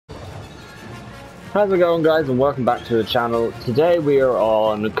How's it going, guys, and welcome back to the channel. Today we are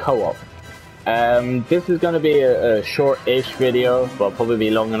on co-op. This is going to be a short-ish video, but probably be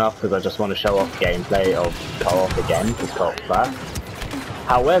long enough because I just want to show off gameplay of co-op again, because co-op's fast.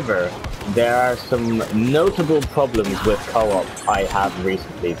 However, there are some notable problems with co-op I have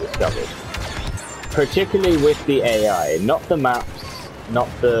recently discovered. Particularly with the AI, not the maps, not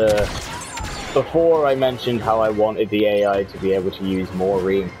the... Before I mentioned how I wanted the AI to be able to use more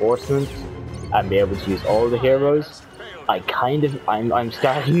reinforcements and be able to use all the heroes. I'm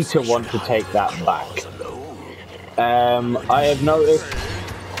starting to want to take that back. I have noticed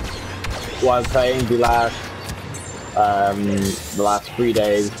while playing the last 3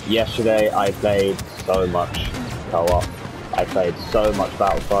 days. Yesterday I played so much co-op. I played so much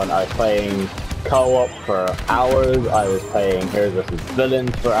Battlefront. I was playing co-op for hours. I was playing Heroes vs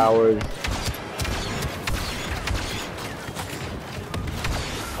Villains for hours.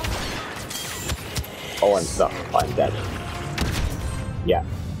 Oh, and stuff. I'm dead. Yeah.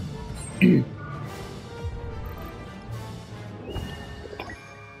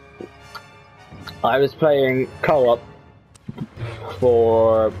 I was playing co-op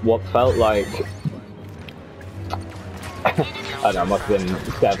for what felt like I don't know, must have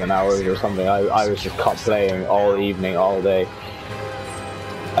been 7 hours or something. I was just playing all evening, all day.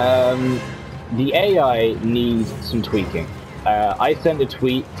 The AI needs some tweaking. I sent a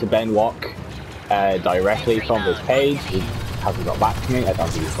tweet to Ben Walk directly from his page. He hasn't got back to me. I don't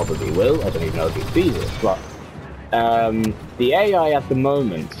think he probably will. I don't even know if he sees it. But the AI at the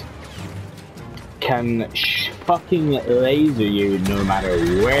moment can fucking laser you no matter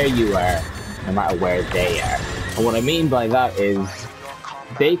where you are, no matter where they are. And what I mean by that is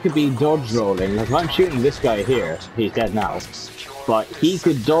they could be dodge rolling. Like if I'm shooting this guy here, he's dead now. But he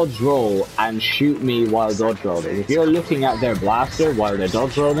could dodge roll and shoot me while dodge rolling. If you're looking at their blaster while they're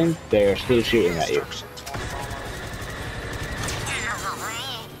dodge rolling, they're still shooting at you.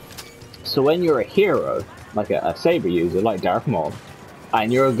 So when you're a hero, like a saber user, like Darth Maul,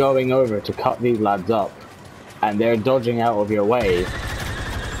 and you're going over to cut these lads up, and they're dodging out of your way,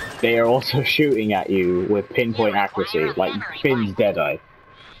 they are also shooting at you with pinpoint accuracy, like Finn's Deadeye,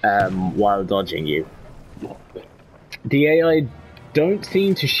 while dodging you. The AI don't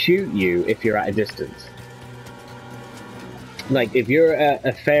seem to shoot you if you're at a distance. Like, if you're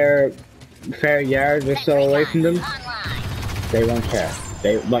a fair yard or so away from them, they won't care.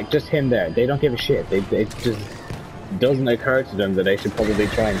 They, like, just him there, they don't give a shit. It just doesn't occur to them that they should probably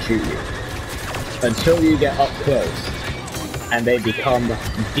try and shoot you. Until you get up close, and they become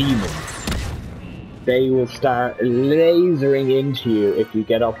demons. They will start lasering into you if you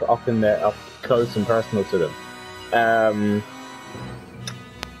get up close and personal to them.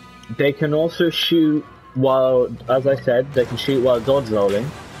 They can also shoot while, as I said, they can shoot while dodge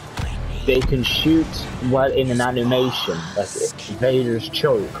rolling. They can shoot while in an animation, like Vader's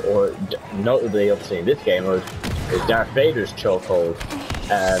choke, or notably, obviously in this game, is Darth Vader's chokehold.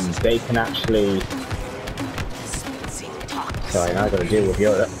 They can actually... Sorry, now I gotta deal with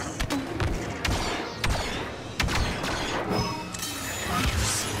Yoda.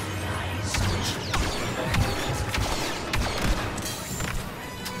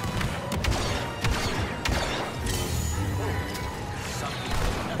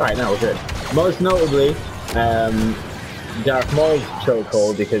 Alright, now we're good. Most notably, Darth Maul's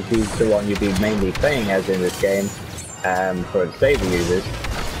chokehold, because he's the one you'd be mainly playing as in this game, for the saber users.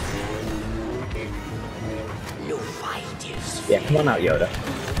 Yeah, come on out, Yoda.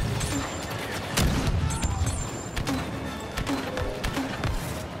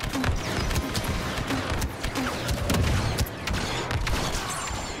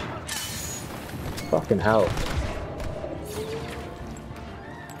 Fucking hell.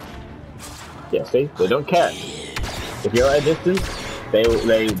 Yeah, see? They don't care. If you're at a distance, they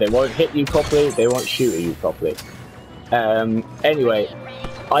won't hit you properly, they won't shoot at you properly. Anyway,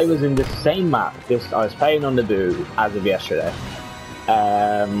 I was in the same map, I was playing on the Boo as of yesterday.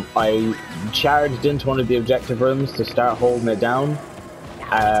 I charged into one of the objective rooms to start holding it down.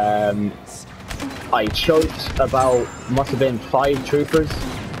 I choked about, must have been 5 troopers.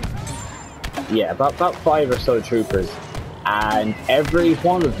 Yeah, about 5 or so troopers. And every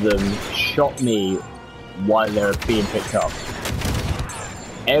one of them shot me while they're being picked up.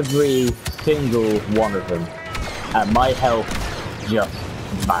 Every single one of them. And my health just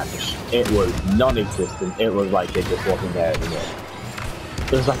vanished. It was non-existent. It was like it just wasn't there anymore.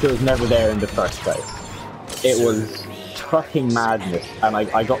 It was like it was never there in the first place. It was fucking madness, and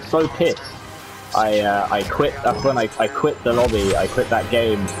I got so pissed. I quit. That's when I quit the lobby. I quit that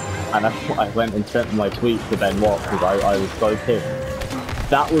game, and I went and sent my tweet to Ben Watt because I was so pissed.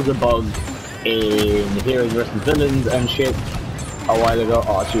 That was a bug in Heroes vs Villains and shit a while ago.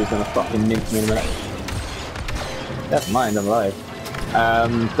 Oh, she was gonna fucking mince me in a minute. Never mind, I'm alive.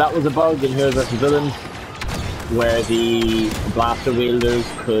 That was a bug in Heroes vs Villains where the blaster wielders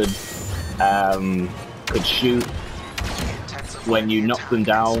could shoot when you knock them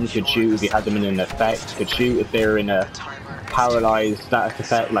down, could shoot if you had them in an effect, could shoot if they're in a paralyzed status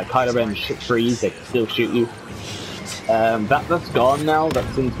effect, like Kylo Ren freeze, they could still shoot you. That's gone now,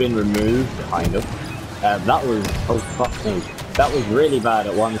 that's since been removed, kind of. That was, oh fuck me, that was really bad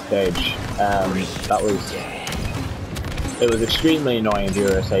at one stage. It was extremely annoying if you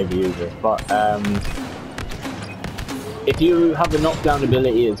were a saber user, but if you have the knockdown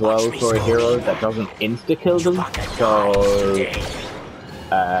ability as well for a hero that doesn't insta-kill them, so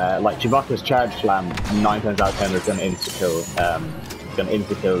like Chewbacca's charge slam, 9 times out of 10 is going to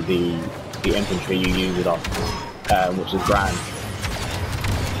insta-kill the infantry you use it on, which is grand.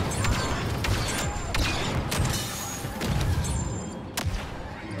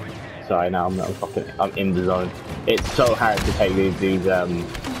 Sorry, now I'm in the zone. It's so hard to take these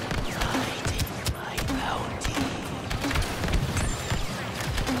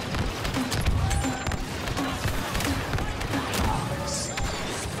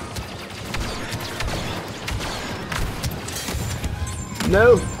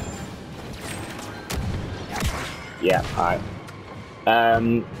No! Yeah, alright.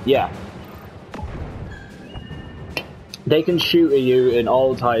 Yeah. They can shoot at you in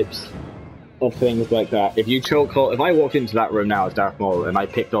all types of things like that. If you chokehold, if I walked into that room now as Darth Maul and I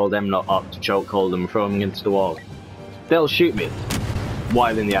picked all them lot up to chokehold them and throw them against the wall, they'll shoot me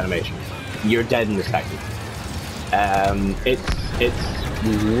while in the animation. You're dead in a second. It's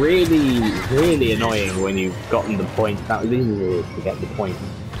really annoying when you've gotten the points. Now, this is to get the points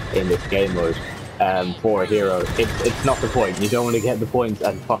in this game mode for a hero. It's not the point. You don't want to get the points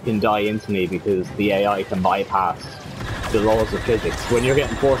and fucking die instantly because the AI can bypass the laws of physics. When you're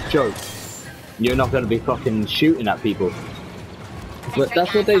getting forced choked, you're not going to be fucking shooting at people. But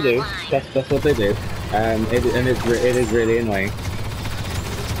that's what they do. That's what they do. It is really annoying.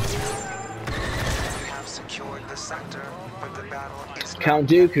 Count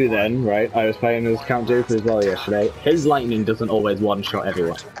Dooku then, right, I was playing as Count Dooku as well yesterday. His lightning doesn't always one-shot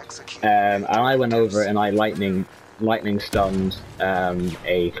everyone. And I went over and I lightning stunned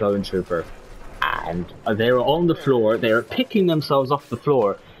a clone trooper. And they were on the floor, they were picking themselves off the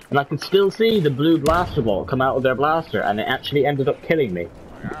floor, and I could still see the blue blaster ball come out of their blaster, and it actually ended up killing me.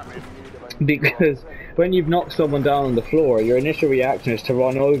 Because when you've knocked someone down on the floor, your initial reaction is to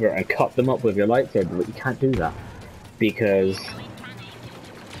run over and cut them up with your lightsaber, but you can't do that. Because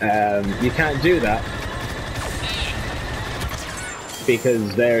you can't do that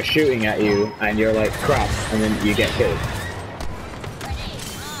because they're shooting at you and you're like crap and then you get killed.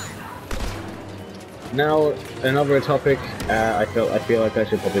 Now another topic I feel like I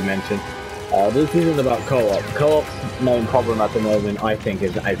should probably mention. This isn't about co-op. Co-op's main problem at the moment I think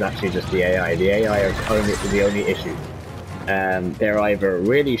is actually just the AI. The AI are the only issue. They're either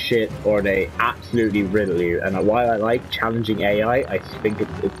really shit or they absolutely riddle you. And while I like challenging AI, I think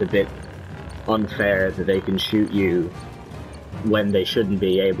it's a bit unfair that they can shoot you when they shouldn't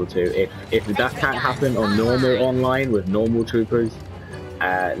be able to. If that can't happen on normal online with normal troopers,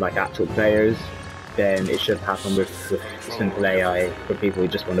 like actual players, then it should happen with simple AI for people who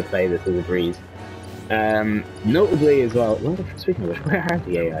just want to play this as a breeze. Notably as well, speaking of which, where are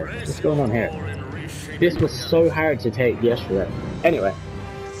the AI? What's going on here? This was so hard to take yesterday. Anyway,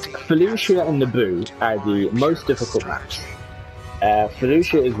 Felucia and Naboo are the most difficult maps.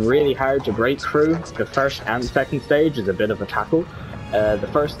 Felucia is really hard to break through. The first and second stage is a bit of a tackle. The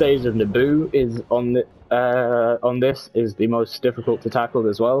first stage of Naboo is on this is the most difficult to tackle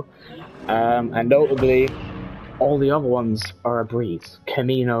as well. And notably, all the other ones are a breeze.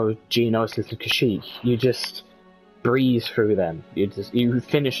 Kamino, Geonosis, and Kashyyyk. You just breeze through them. You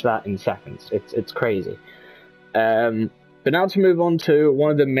finish that in seconds. It's crazy. But now to move on to one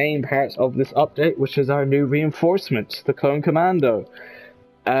of the main parts of this update, which is our new reinforcement, the Clone Commando.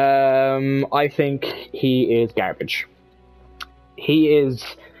 I think he is garbage. He is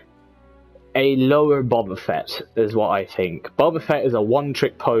a lower Boba Fett, is what I think. Boba Fett is a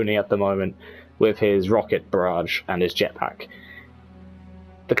one-trick pony at the moment with his rocket barrage and his jetpack.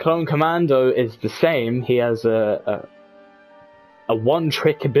 The Clone Commando is the same. He has a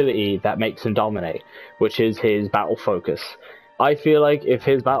one-trick ability that makes him dominate, which is his battle focus. I feel like if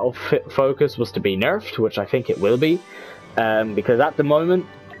his battle focus was to be nerfed, which I think it will be, because at the moment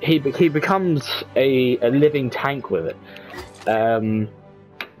he becomes a living tank with it.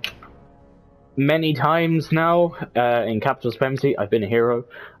 many times now in Capital Supremacy. I've been a hero.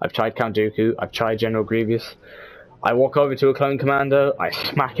 I've tried Count Dooku. I've tried General Grievous. I walk over to a clone commando. I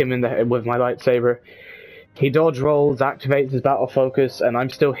smack him in the head with my lightsaber. He dodge rolls, activates his battle focus, and I'm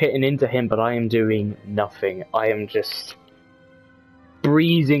still hitting into him, but I am doing nothing. I am just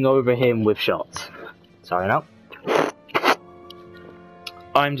breezing over him with shots. Sorry now.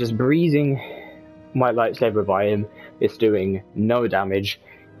 I'm just breezing my lightsaber by him. It's doing no damage.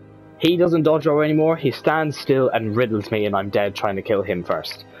 He doesn't dodge roll anymore. He stands still and riddles me, and I'm dead trying to kill him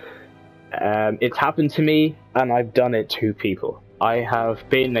first. It's happened to me, and I've done it to people. I have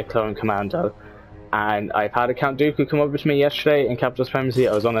been a clone commando, and I've had a Count Dooku come over to me yesterday in Capital Supremacy.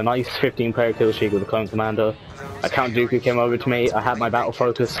 I was on a nice 15-player kill streak with a clone commando. A Count Dooku came over to me. I had my battle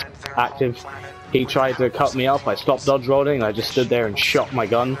focus active. He tried to cut me up. I stopped dodge rolling. I just stood there and shot my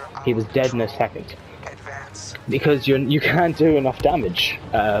gun. He was dead in a second. Because you can't do enough damage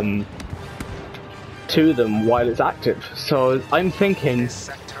to them while it's active. So I'm thinking,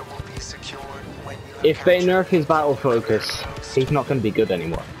 if they nerf his battle focus, he's not going to be good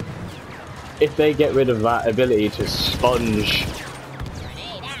anymore. If they get rid of that ability to sponge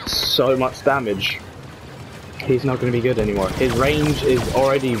so much damage, he's not going to be good anymore. His range is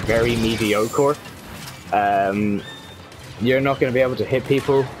already very mediocre. You're not going to be able to hit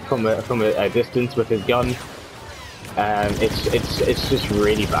people from a distance with his gun. It's just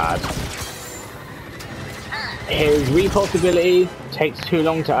really bad. His repulse ability takes too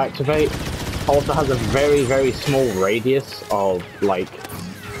long to activate. Also has a very small radius of like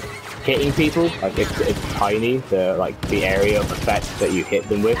hitting people. Like it's tiny. The area of effect that you hit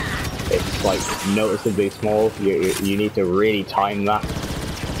them with, it's like noticeably small. You need to really time that.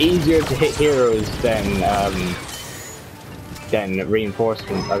 Easier to hit heroes than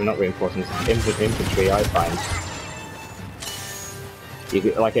reinforcements. Not reinforcements. Infantry. I find.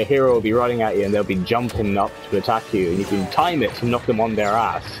 Like a hero will be running at you and they'll be jumping up to attack you, and you can time it to knock them on their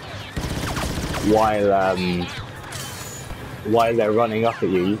ass while they're running up at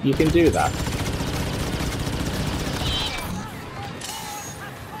you. You can do that.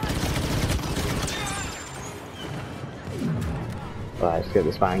 Right, let's get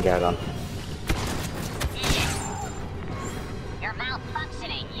this vanguard on. You're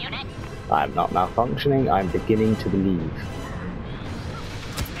malfunctioning, unit. I'm not malfunctioning. I'm beginning to believe.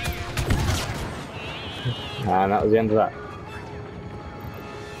 And that was the end of that.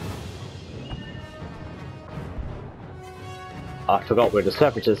 I forgot we're the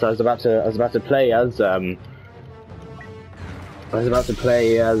separatists. I was about to play as the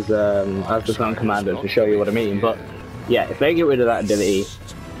clone commander to show you what I mean. But yeah, if they get rid of that ability,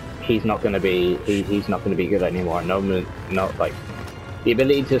 he's not gonna be good anymore. No, like the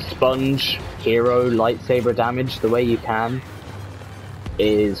ability to sponge hero lightsaber damage the way you can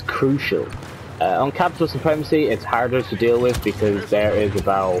is crucial. On Capital Supremacy, it's harder to deal with because there is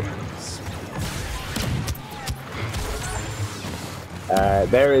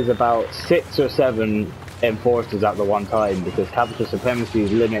about 6 or 7 enforcers at the one time, because Capital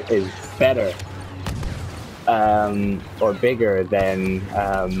Supremacy's limit is better or bigger than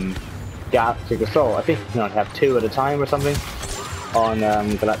Galactic Assault. I think you can only have 2 at a time or something on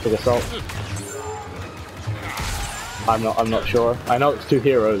Galactic Assault. I'm not sure. I know it's 2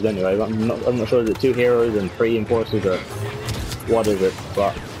 heroes anyway. I'm not sure if it's 2 heroes and 3 enforcers or what is it,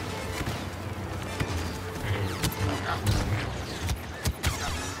 but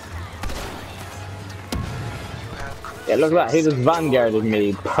yeah, look at that. He just vanguarded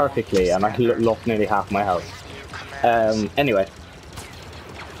me perfectly, and I lost nearly half my health. Anyway,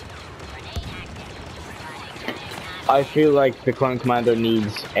 I feel like the clone commander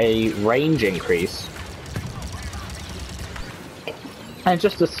needs a range increase. And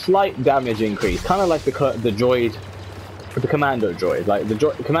just a slight damage increase, kind of like the droid, the commando droid. Like the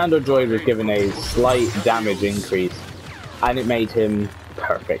commando droid was given a slight damage increase, and it made him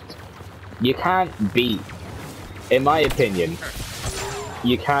perfect. You can't beat, in my opinion,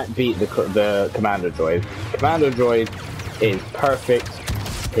 you can't beat the commando droid. Commando droid is perfect.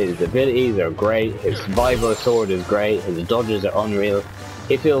 His abilities are great. His survival sword is great. His dodges are unreal.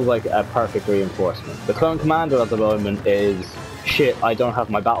 It feels like a perfect reinforcement. The clone commander at the moment is, shit, I don't have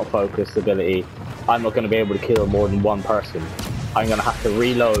my battle focus ability. I'm not going to be able to kill more than 1 person. I'm going to have to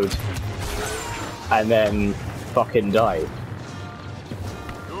reload and then fucking die.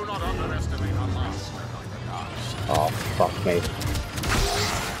 Do not underestimate our loss. Oh, fuck me.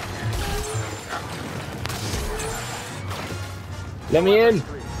 Let me in!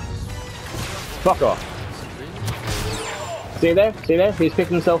 Fuck off. See there? See there? He's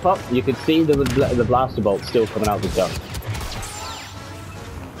picking himself up. You can see the blaster bolt still coming out of his gun.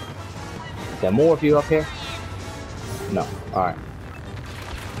 Is there more of you up here? No. Alright.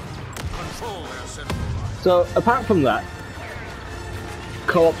 Control their central line. So, apart from that,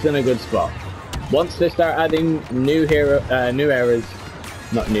 co-op's in a good spot. Once they start adding new eras,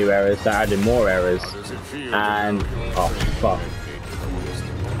 not new eras, they're adding more eras, How does it feel? and, oh fuck.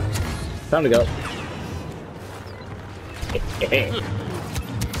 Time to go.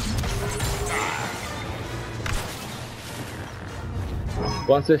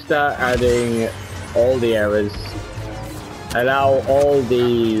 Once they start adding all the eras, allow all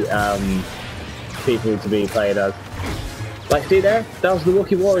the people to be played as. Like, see there? That was the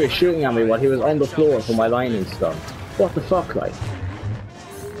Wookiee warrior shooting at me while he was on the floor for my lightning stun. What the fuck, like?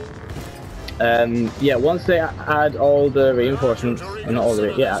 Yeah, once they add all the reinforcements, not all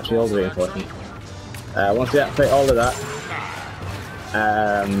the, yeah, actually all the reinforcements. Once they activate all of that,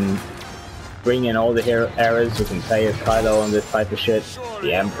 bring in all the hero eras, you can play as Kylo and this type of shit.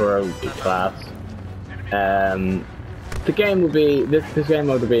 The Emperor would be class. The game would be, this game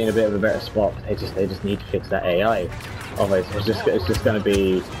would be in a bit of a better spot. They just need to fix that AI. Otherwise, it's just gonna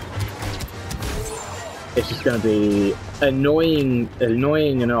be annoying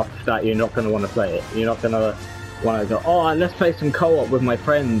enough that you're not gonna want to play it. You're not gonna want to go, oh, let's play some co-op with my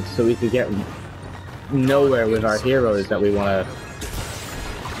friends so we could get nowhere with our heroes that we want to.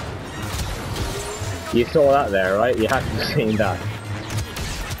 You saw that there, right? You have to have seen that.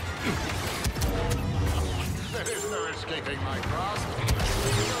 There is no escaping my grasp.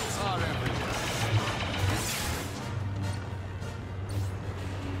 Fields are everywhere.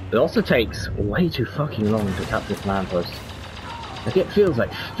 It also takes way too fucking long to capture command post. Like, it feels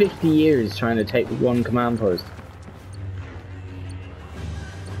like 50 years trying to take one command post.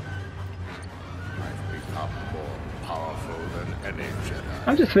 I've become more powerful than any Jedi.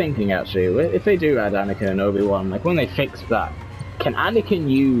 I'm just thinking, actually, if they do add Anakin and Obi-Wan, like, when they fix that, can Anakin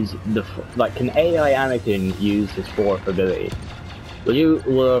use the, like, can AI Anakin use his fourth ability?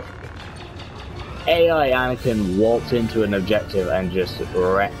 Will AI Anakin waltz into an objective and just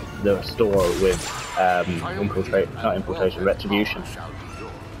wreck the store with, retribution? Shall be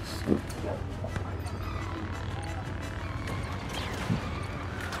yours.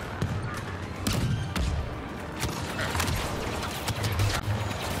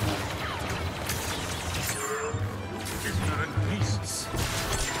 Ignorant beasts.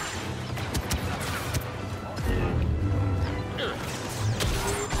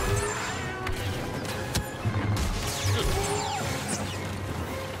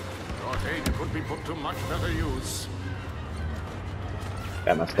 Your aid could be put to much better use.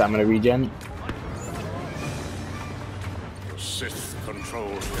 Got my stamina regen. The Sith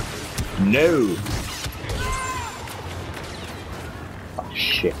controls everything. No! Oh,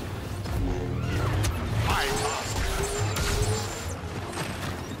 shit. My master.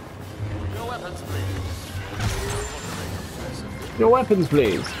 Your weapons, please. Your weapons,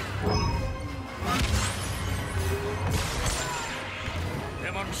 please.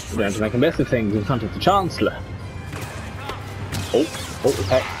 We're going to Demonstration. make a mess of things in front of the Chancellor. Oh,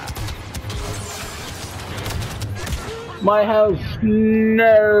 okay. My health,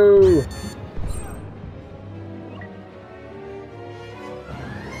 no!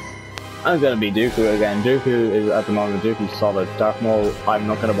 I'm gonna be Dooku again. Dooku is at the moment, Dooku's solid. Darth Maul, I'm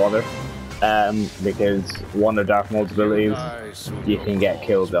not gonna bother. Because one of Darth Maul's abilities, you can get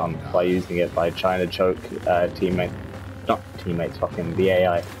killed on by using it by trying to choke teammates. Not teammates, fucking the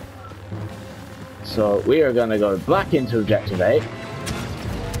AI. So we are gonna go back into Objective A.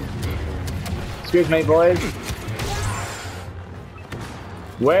 Excuse me, boys.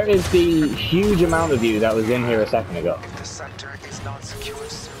 Where is the huge amount of you that was in here a second ago? If the sector is not secure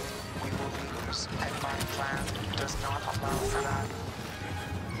soon, we will lose, and my plan does not allow for that.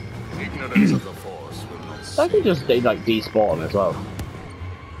 Ignorance of the Force will not I can just like despawn as well.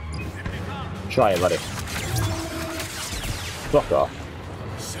 Try it, buddy. Fuck off.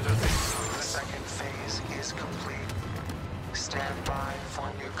 consider this. The second phase is complete. Stand by for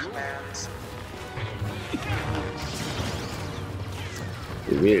new commands.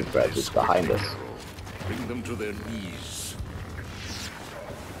 The real threat is behind us. Bring them to their knees.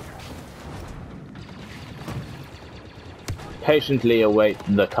 Patiently await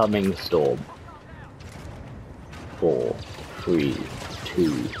the coming storm. 4, 3,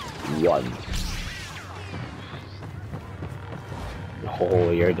 2, 1.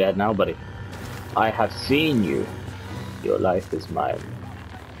 Oh, you're dead now, buddy. I have seen you. Your life is mine.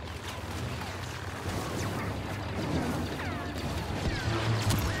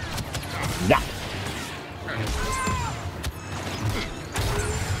 That.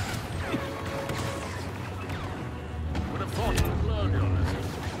 Would have thought you'd learn your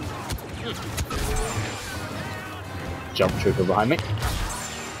lesson. jump trooper behind me.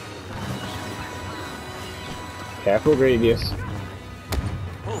 Careful, Grievous.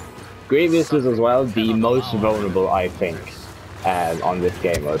 Grievous is as well the most vulnerable, I think, on this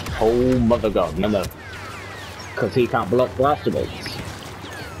game mode. Oh mother god, no. Because he can't block blaster bolts.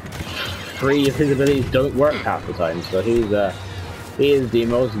 3 of his abilities don't work half the time, so he is the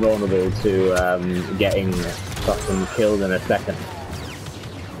most vulnerable to getting fucking killed in a second.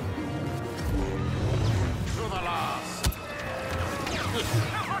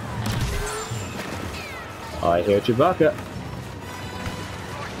 I hear Chewbacca.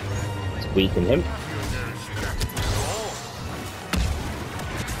 Let's weaken him.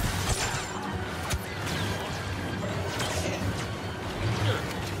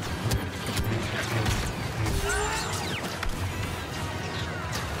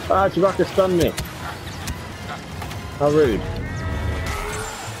 Ah, Chewbacca stunned me. How rude.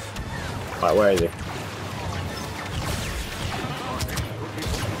 Right, where is he?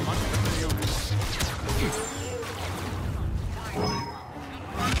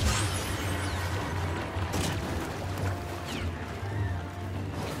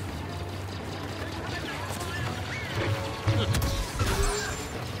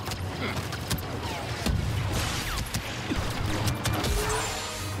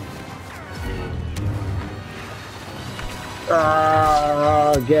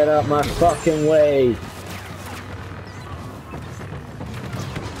 Ah, get out my fucking way!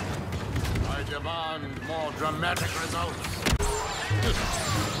 I demand more dramatic results.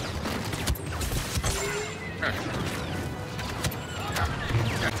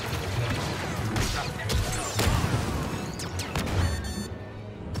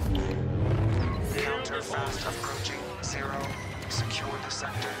 Counter fast approaching. 0. Secure the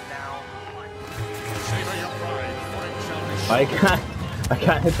sector now. Savor your pride, for it shall be I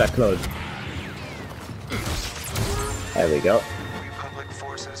can't hit that close. There we go. Republic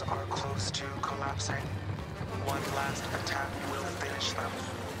forces are close to collapsing. One last attack will finish them.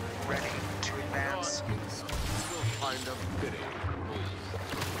 Ready to advance. kind of pity.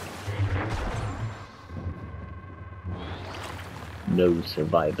 No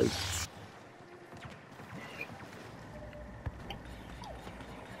survivors.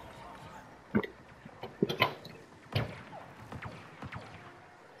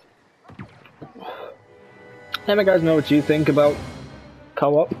 Let me guys know what you think about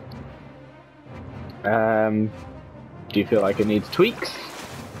co-op. Do you feel like it needs tweaks?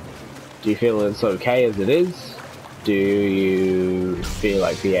 Do you feel it's okay as it is? Do you feel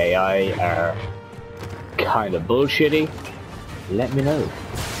like the AI are kind of bullshitty? Let me know.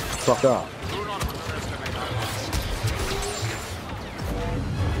 Fuck off.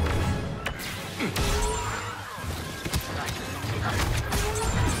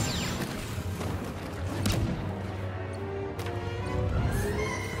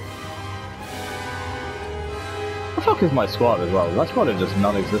 The fuck is my squad as well? My squad is just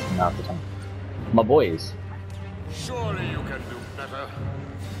non-existent half the time. My boys. Surely you can do better.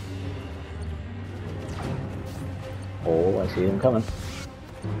 Oh, I see them coming.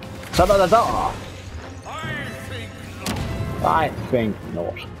 Some of the door! I think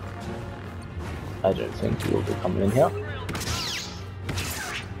not. I don't think you will be coming in here.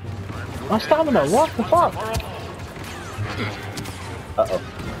 My stamina, what the fuck? Uh-oh.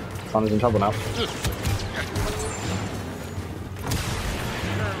 Sonny's in trouble now.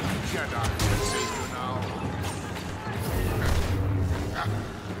 Jedi can save you now.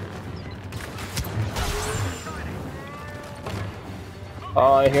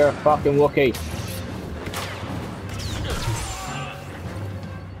 Oh, I hear a fucking Wookiee.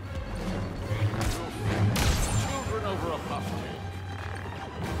 Children over a puff cake.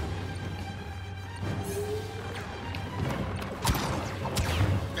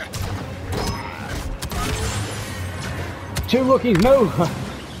 Two Wookiees, no!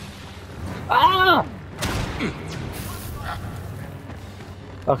 Ah!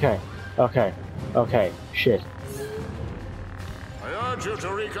 Okay, shit. I urge you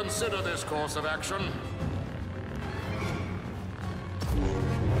to reconsider this course of action.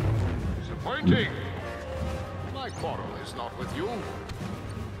 Disappointing. My quarrel is not with you.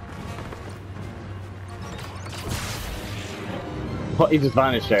 What, he just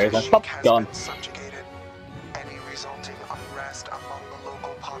vanished there, he's like, Kashyyyk pop, has gone. been subjugated. Any resulting unrest among the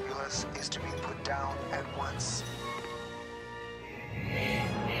local populace is to be put down at once.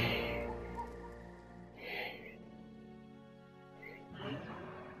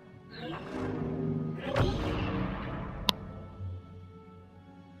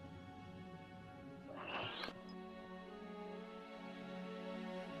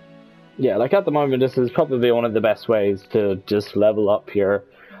 Yeah, like at the moment, this is probably one of the best ways to just level up your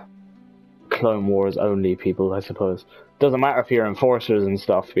Clone Wars only people, I suppose. Doesn't matter if you're enforcers and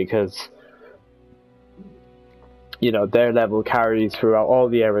stuff, because you know their level carries throughout all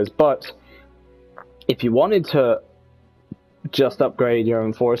the eras. But if you wanted to just upgrade your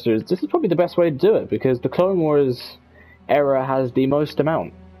enforcers, this is probably the best way to do it, because the Clone Wars era has the most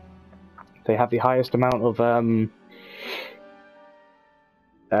amount. They have the highest amount of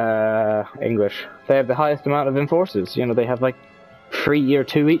English. They have the highest amount of enforcers. You know, they have like 3 or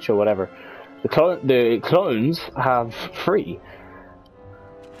 2 each or whatever. The clones have 3.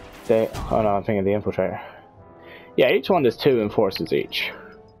 Oh no, I'm thinking the infiltrator. Yeah, each one is 2 enforcers each.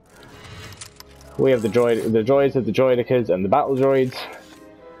 We have the droids have the droidicas and the battle droids.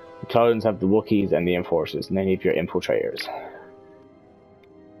 The clones have the Wookiees and the enforcers, and then you have your infiltrators.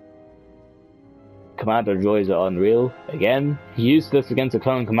 Commander droids are unreal. Again, useless against a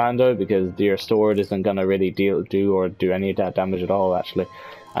clone commando because your sword isn't gonna really do any of that damage at all, actually.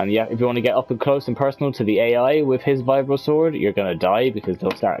 And yeah, if you want to get up and close and personal to the AI with his vibro sword, you're gonna die because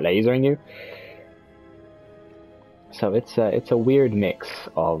they'll start lasering you. So it's a weird mix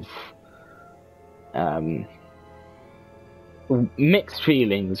of mixed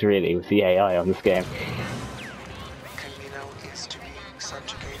feelings, really, with the AI on this game.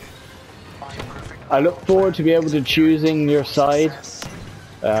 I look forward to be able to choosing your side.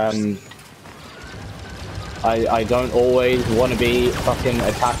 I don't always want to be fucking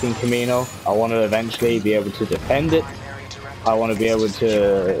attacking Camino. I want to eventually be able to defend it. I want to be able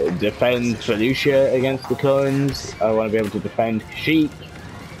to defend Felucia against the clones. I want to be able to defend Sheik.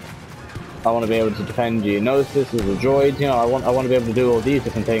 I want to be able to defend Geonosis as a droid. You know, I want to be able to do all these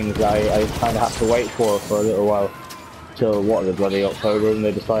different things that I kind of have to wait for a little while. Till what, the bloody October, and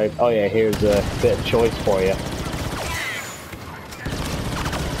they decide, oh yeah, here's a bit of choice for you.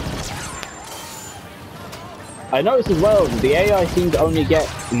 I noticed as well that the AI seem to only get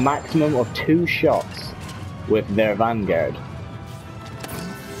a maximum of 2 shots with their Vanguard.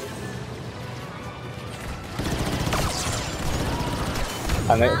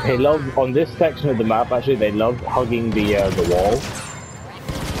 And they love, on this section of the map actually, they love hugging the wall.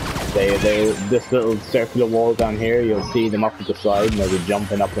 This little circular wall down here, you'll see them up at the side and they'll be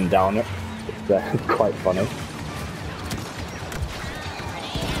jumping up and down it. It's quite funny.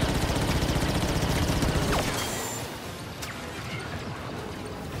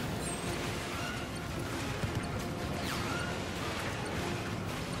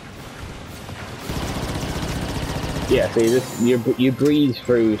 Yeah, see, you breeze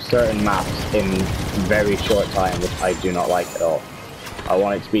through certain maps in very short time, which I do not like at all. I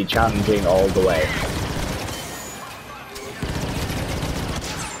want it to be challenging all the way.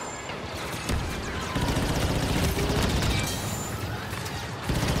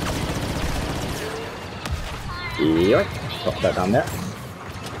 Yep, pop that down there.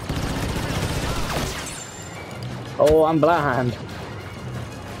 Oh, I'm blind.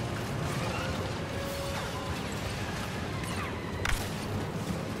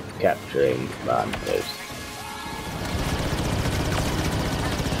 Capturing banners.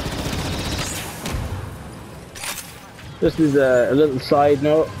 This is a little side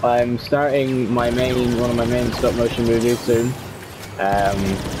note. I'm starting one of my main stop motion movies soon.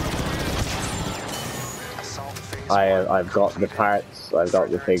 I've got the parts, I've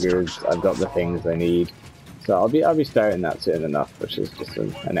got the figures, I've got the things I need. So I'll be starting that soon enough, which is just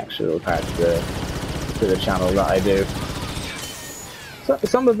an extra little part to the channel that I do. So,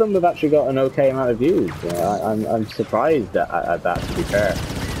 some of them have actually got an okay amount of views. You know, I'm surprised at that, to be fair.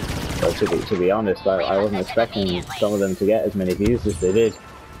 But to be honest, I wasn't expecting some of them to get as many views as they did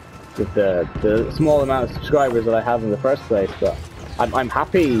with the small amount of subscribers that I have in the first place. But I'm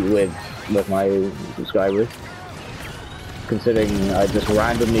happy with my subscribers, considering I just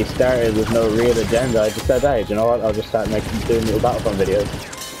randomly started with no real agenda. I just said, hey, you know what? I'll just start doing little Battlefront videos.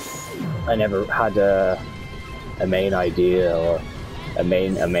 I never had a main idea or a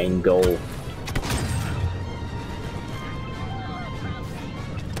main goal.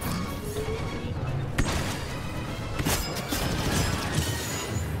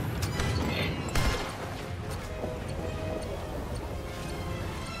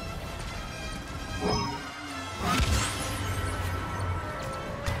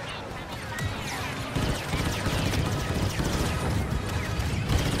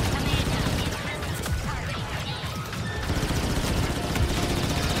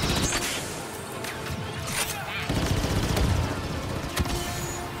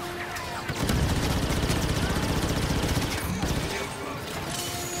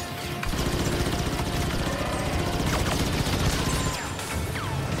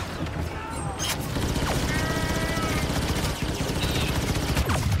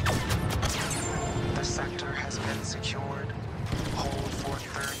 secured. Hold for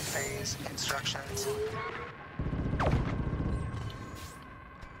third phase instructions.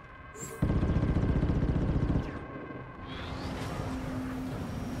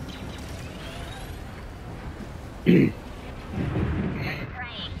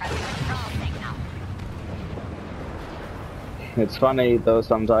 It's funny though,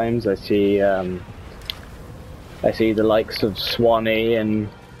 sometimes I see the likes of Swanee and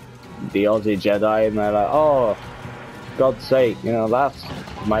the Aussie Jedi, and they're like, oh, God's sake, you know,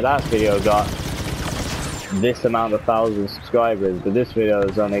 my last video got this amount of thousand subscribers, but this video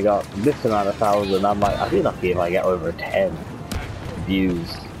has only got this amount of thousand. I'm like, I'd be lucky if I get over 10 views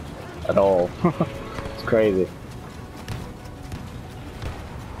at all. It's crazy.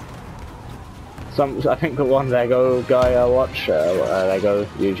 I think the one Lego guy I watch, Lego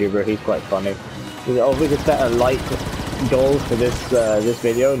YouTuber, he's quite funny. He's like, oh, we could set a like goal for this this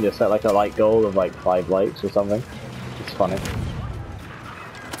video and just set like a like goal of like 5 likes or something. It's funny.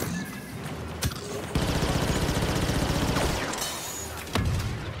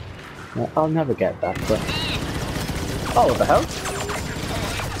 I'll never get that, but... Oh, what the hell?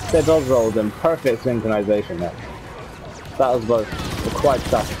 Their dodge rolled in perfect synchronization there. That was both quite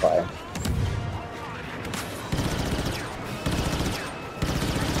satisfying.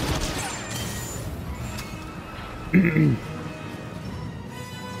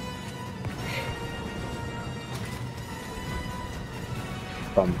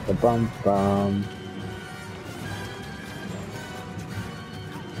 Bum ba bum bum.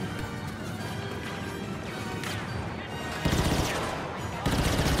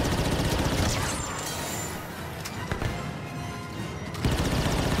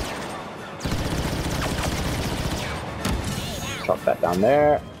 Drop that down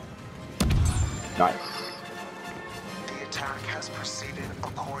there. Nice. The attack has proceeded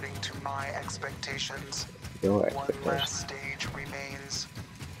according to my expectations. Your One expectations. last stage remains.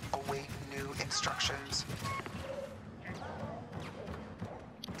 Await new instructions.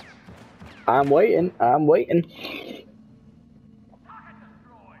 I'm waiting. I'm waiting.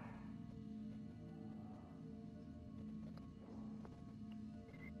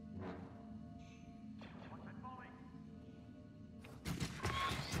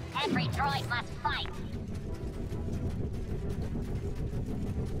 Every droid must fight.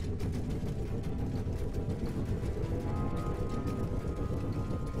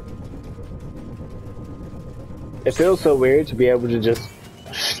 It feels so weird to be able to just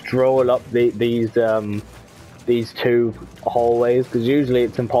stroll up these two hallways, because usually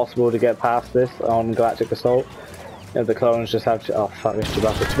it's impossible to get past this on Galactic Assault. You know, the clones just have to. Oh fuck this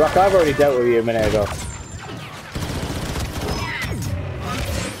Chewbacca. Chewbacca, I've already dealt with you a minute ago.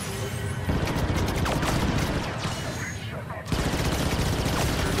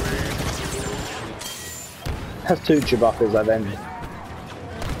 That's 2 Chewbaccas I've ended.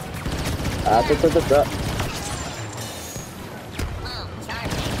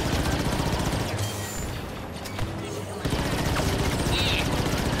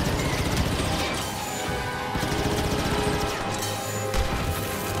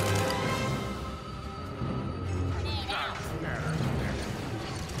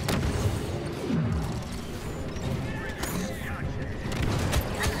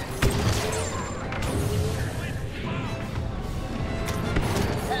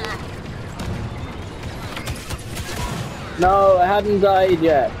 No, I hadn't died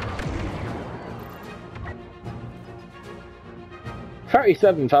yet.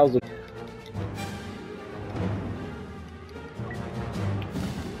 37,000.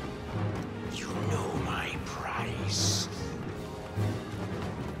 You know my price.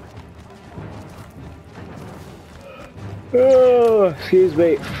 Oh, excuse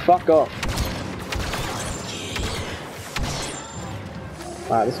me. Fuck off.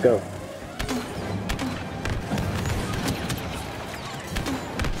 Alright, let's go.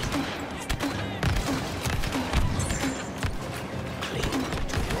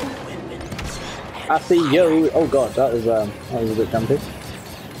 I see you. Oh god, that was a bit jumpy.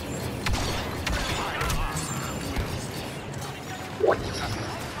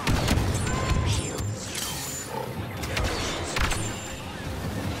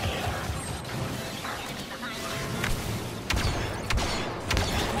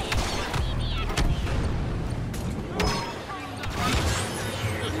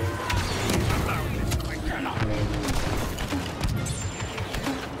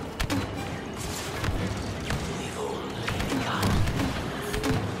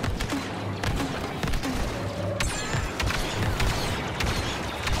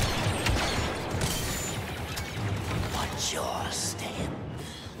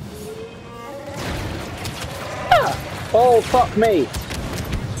 Oh, fuck me!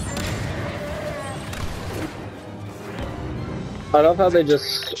 I love how they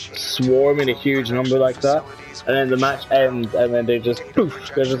just swarm in a huge number like that, and then the match ends, and then they just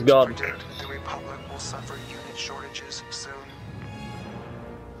poof, they're just gone. The Republic will suffer unit shortages soon.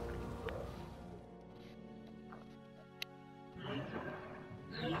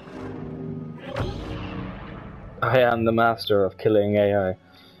 I am the master of killing AI.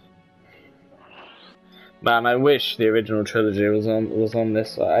 Man, I wish the original trilogy was on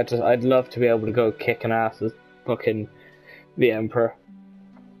this. I'd love to be able to go kicking ass as fucking the Emperor.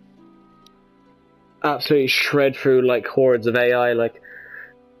 Absolutely shred through like hordes of AI, like.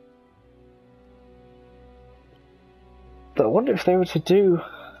 But I wonder if they were to do.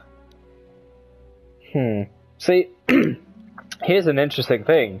 See, here's an interesting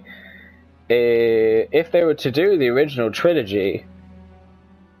thing. If they were to do the original trilogy,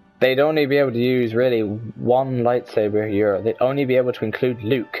 they'd only be able to use really one lightsaber here. They'd only be able to include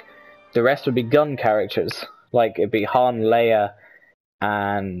Luke. The rest would be gun characters. Like, it'd be Han, Leia,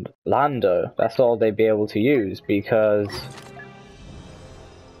 and Lando. That's all they'd be able to use, because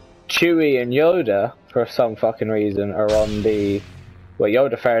Chewie and Yoda, for some fucking reason, are on the... Well,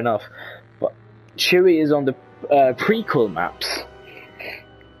 Yoda, fair enough. But Chewie is on the prequel maps.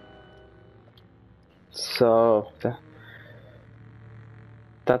 So...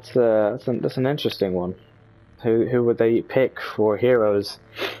 That's an interesting one. Who would they pick for heroes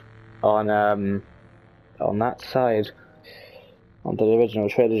on that side, on the original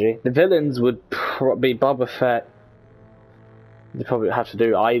trilogy? The villains would be Boba Fett. They probably have to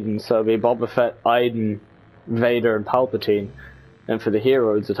do Iden, so it'd be Boba Fett, Iden, Vader, and Palpatine. And for the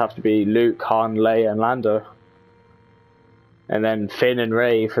heroes, it'd have to be Luke, Han, Leia, and Lando. And then Finn and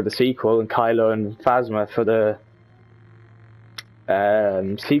Rey for the sequel, and Kylo and Phasma for the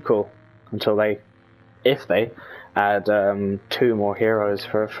sequel, until they, if they, add 2 more heroes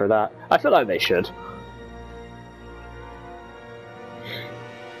for that. I feel like they should.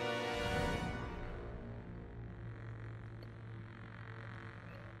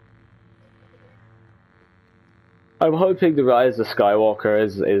 I'm hoping the Rise of Skywalker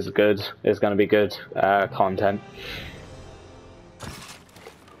is good. Is going to be good content.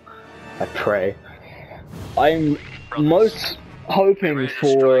 I pray. I'm most hoping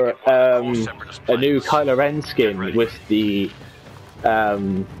for a new Kylo Ren skin with the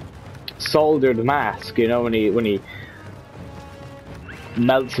soldered mask. You know, when he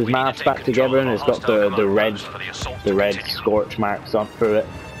melts his mask back together and it's got the red scorch marks on through it,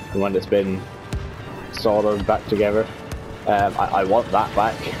 the one that's been soldered back together. I want that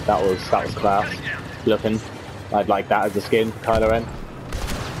back. That was class looking. I'd like that as a skin for Kylo Ren.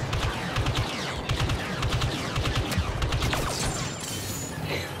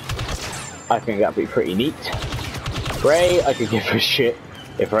 I think that'd be pretty neat. Rey, I could give a shit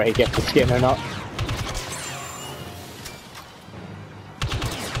if Rey gets the skin or not.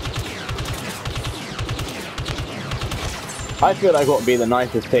 I feel like what would be the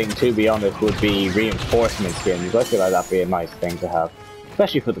nicest thing, to be honest, would be reinforcement skins. I feel like that'd be a nice thing to have,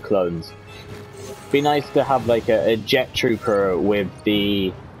 especially for the clones. Be nice to have like a jet trooper with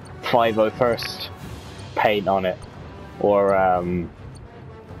the 501st paint on it, or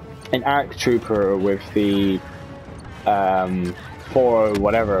an ARC trooper with the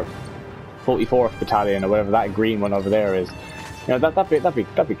 44th battalion or whatever that green one over there is. You know,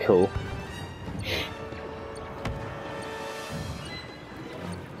 that'd be cool.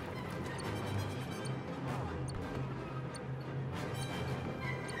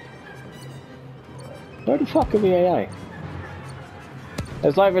 Where the fuck are the AI?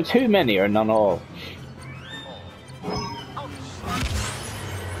 There's either too many or none at all.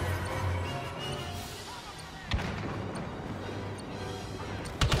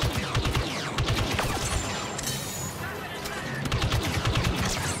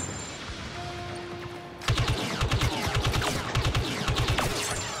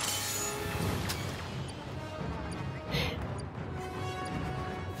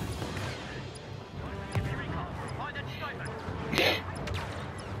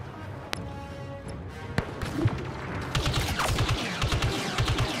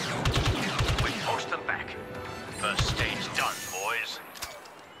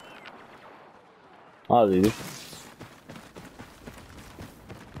 Oh, dude.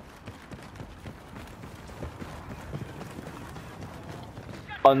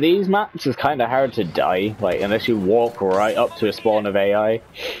 On these maps, it's kind of hard to die, like, unless you walk right up to a spawn of AI.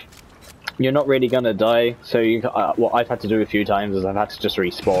 You're not really gonna die, so you, what I've had to do a few times is I've had to just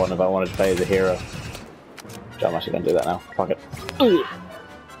respawn if I wanted to play as a hero. So I'm actually gonna do that now. Fuck it. Ugh.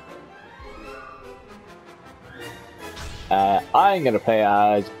 I'm gonna play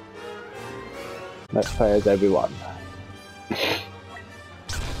as... Let's play as everyone.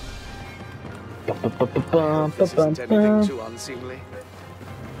 This isn't anything too unseemly.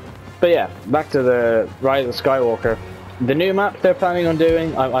 But yeah, back to the Rise of Skywalker. The new map they're planning on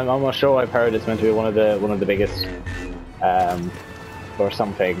doing, I'm almost sure I've heard it's meant to be one of the biggest, or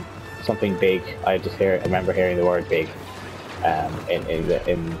something big. I remember hearing the word big, in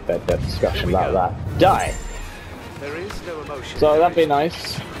the discussion about that. Die. There is no emotion. So that'd be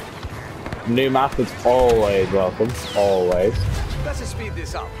nice. New map is always welcome, always. Let's speed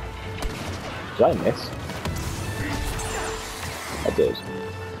this up. Did I miss? I did.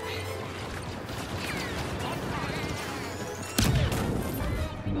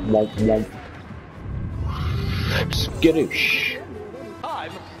 Womp. Skadoosh.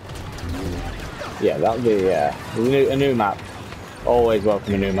 Yeah, that would be a new map. Always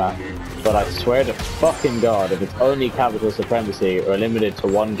welcome a new map. But I swear to fucking God, if it's only capital supremacy or limited to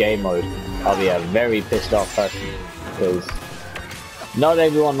one game mode, I'll be a very pissed off person. Because not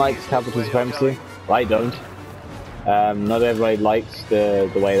everyone likes capital supremacy. I don't. Not everybody likes the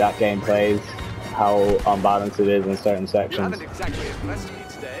way that game plays, how unbalanced it is in certain sections. You haven't exactly impressed me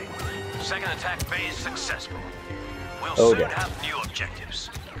today. Second attack phase successful. We'll Oh, soon dear. have new objectives.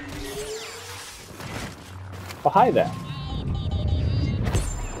 Oh, hi there.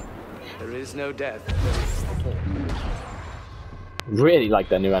 There is no death. There is the fall. Really like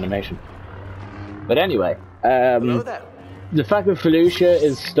that new animation. But anyway, Hello there. the fact that Felucia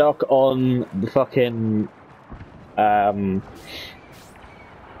is stuck on the fucking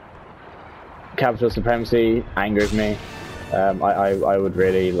capital supremacy angers me. I would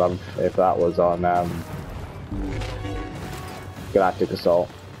really love if that was on Galactic Assault.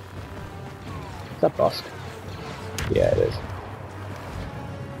 Is that Busk? Yeah, it is.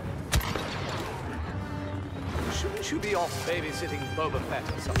 Shouldn't you be off babysitting Boba Fett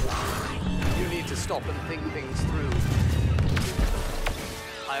or something? You need to stop and think things through.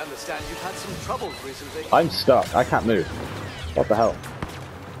 I understand you've had some troubles recently. I'm stuck. I can't move. What the hell?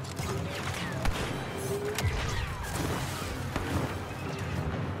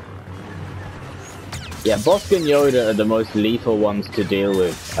 Yeah, Busk and Yoda are the most lethal ones to deal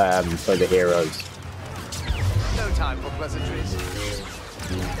with for the heroes. No time for pleasantries.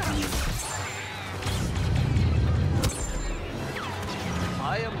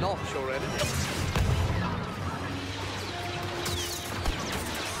 I am not your enemy.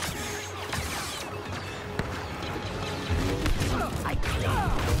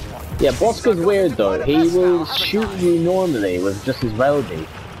 Yeah, Busk is weird though. He will shoot you normally with just his Veldy.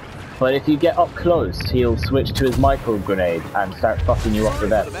 But if you get up close, he'll switch to his micro grenade and start fucking you up to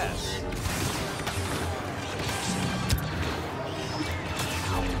death.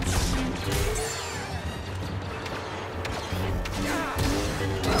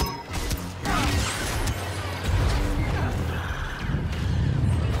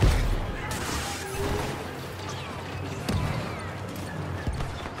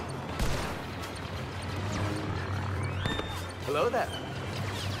 Hello there.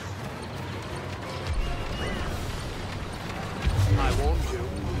 I warned you.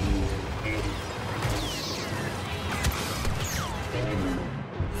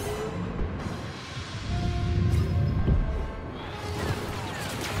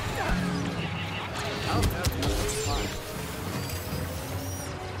 Oh, no, that's fine.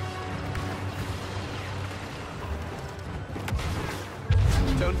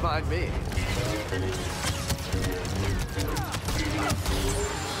 Don't mind me.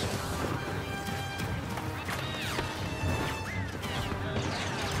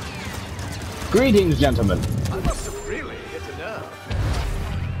 Greetings, gentlemen. I must have really hit a nerve.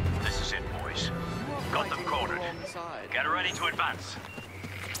 This is it, boys. Got them cornered. Get ready to advance.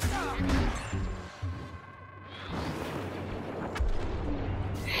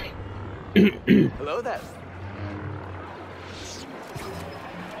 Hello there.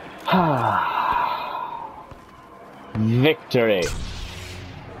 Victory.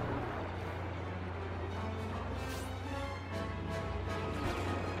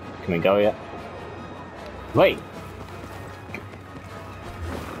 Can we go yet? Wait.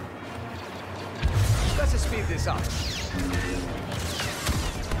 Let's speed this up.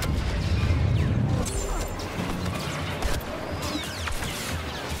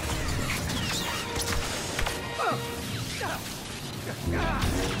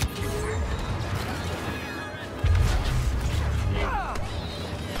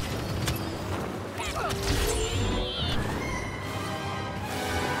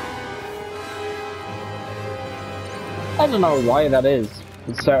 I don't know why that is.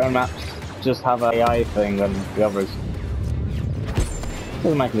 Certain maps just have an AI thing than the others.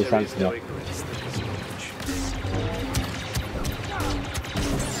 Doesn't make any There sense is to no me. ignorance that is knowledge.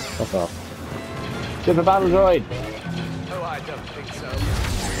 Fuck off. Super battle droid! Oh, I don't think so.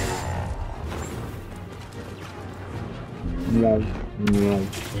 Meow, meow,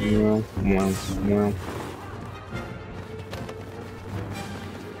 meow, meow, meow.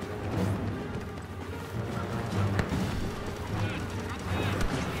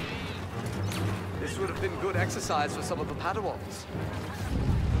 This would have been good exercise for some of the Padawans.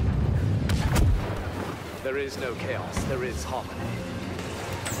 There is no chaos, there is harmony.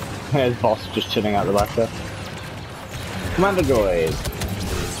 There's boss just chilling out the back there. Commander droid!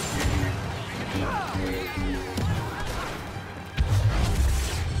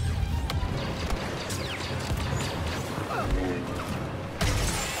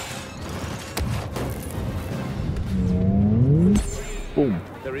 Boom.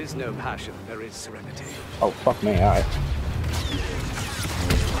 There is no passion, there is serenity. Oh, fuck me, alright.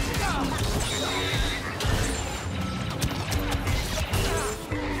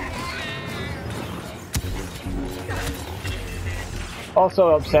 Also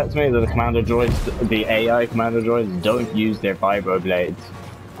upsets me that the commander droids, the AI commander droids, don't use their vibro blades.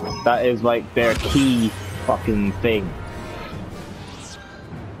 That is like their key fucking thing.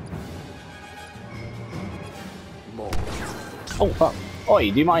 More. Oh fuck. Oi,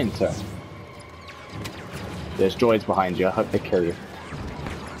 do you mind, sir? There's droids behind you, I hope they kill you.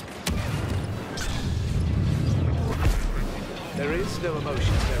 There is no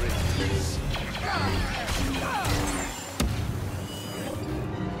emotion, there is peace.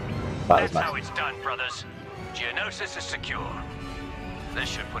 That was That's how nice. it's done, brothers. Geonosis is secure. This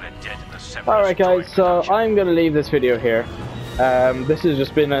should put a dent in the separatist Alright guys, droid so production. I'm gonna leave this video here. This has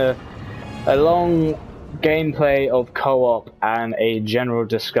just been a long gameplay of co-op and a general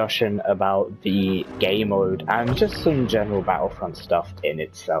discussion about the game mode and just some general Battlefront stuff in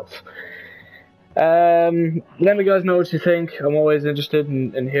itself. Let me guys know what you think. I'm always interested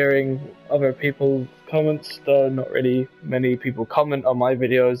in hearing other people's comments, though not really many people comment on my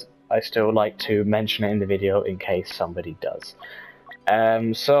videos. I still like to mention it in the video in case somebody does.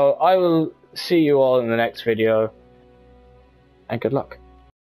 So I will see you all in the next video, and good luck.